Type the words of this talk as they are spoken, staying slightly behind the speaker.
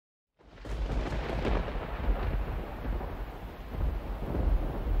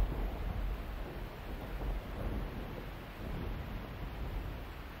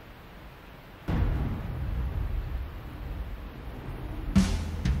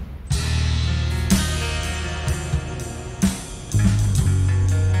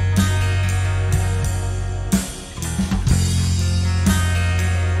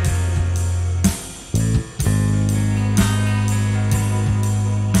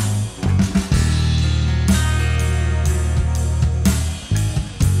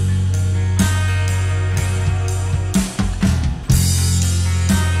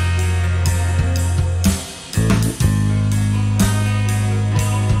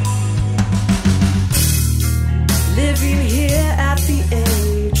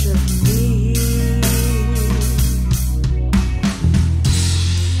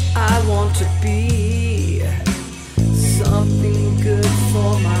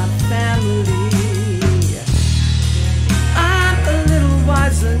family. I'm a little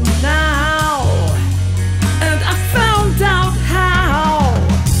wiser now, and I found out how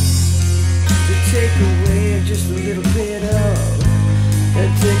to take away just a little bit of,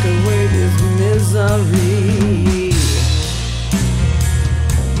 and take away this misery.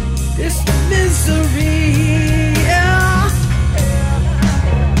 This misery, yeah.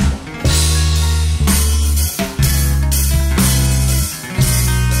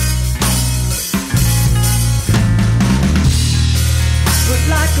 But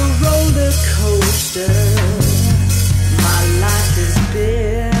like a roller coaster, my life has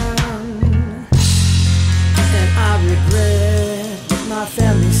been, and I regret what my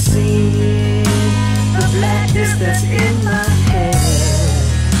family's seen, the blackness that's in my head.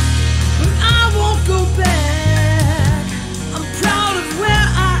 But I won't go back. I'm proud of where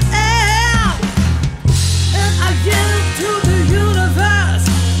I am, and I give to the universe.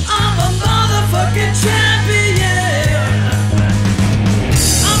 I'm a motherfucking champion.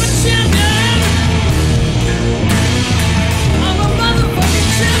 I'm a champion. I'm a motherfucking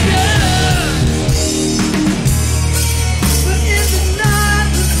champion. But in the night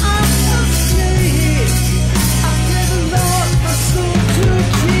when I'm asleep, I pray the Lord my soul to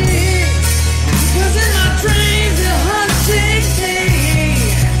keep. 'Cause in my dreams they're hunting me.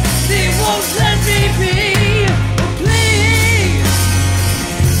 They won't let me be. Oh, please,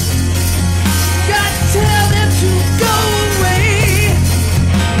 God, tell them to go away.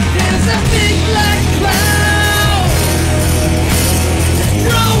 There's a big black cloud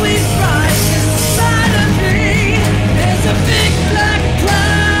growing right inside of me. There's a big black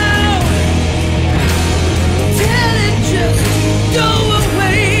cloud. Tell it just to go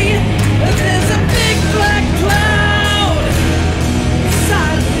away. There's a big black cloud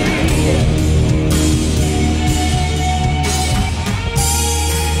inside of me.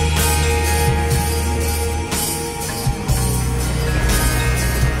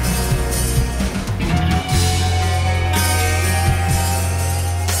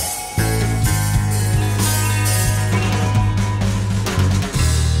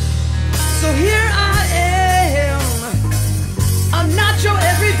 So here I am. I'm not your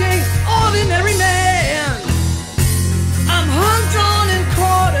everyday, ordinary man. I'm hung, drawn, and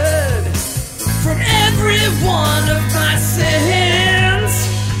quartered from every one of my sins.